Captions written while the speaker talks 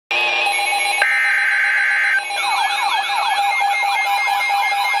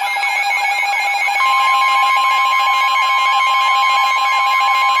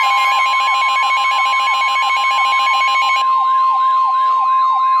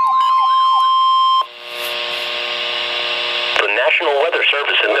National Weather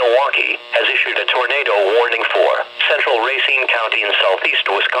Service in Milwaukee has issued a tornado warning for central Racine County in southeast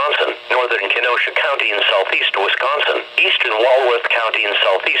Wisconsin, northern Kenosha County in southeast Wisconsin, eastern Walworth County in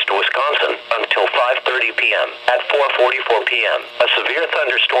southeast Wisconsin until 5:30 p.m. At 4:44 p.m., a severe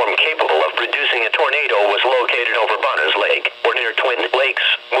thunderstorm capable of producing a tornado was located over Bonners Lake, or near Twin Lakes,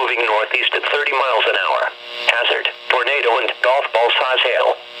 moving northeast at 30 miles an hour. Hazard: tornado and golf ball size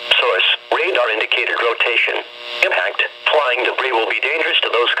hail. Source: radar indicated rotation. Impact: flying debris will be dangerous to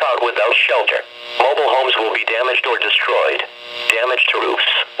those caught without shelter. Mobile homes will be damaged or destroyed. Damage to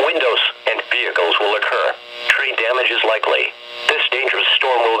roofs, windows, and vehicles will occur. Tree damage is likely. This dangerous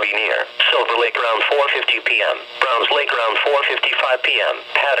storm will be near Silver Lake around 4:50 p.m., Browns Lake around 4:55 p.m.,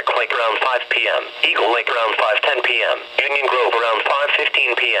 Paddock Lake around 5 p.m., Eagle Lake around 5:10 p.m., Union Grove around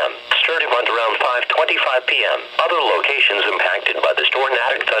 5:15 p.m., Sturtevant around 5:25 p.m. Other locations impacted by this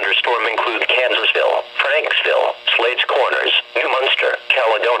tornadic thunderstorm include Kansasville, Franksville, Slade's Corners, New Munster,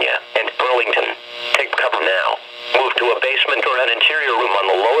 Caledonia, and Burlington. Take cover now. Move to a basement or an interior room on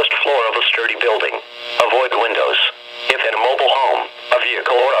the lowest floor of a sturdy building. Avoid windows. If in a mobile home, a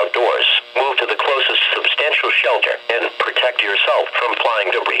vehicle, or outdoors, move to the closest substantial shelter and protect yourself from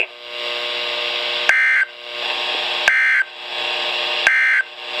flying debris.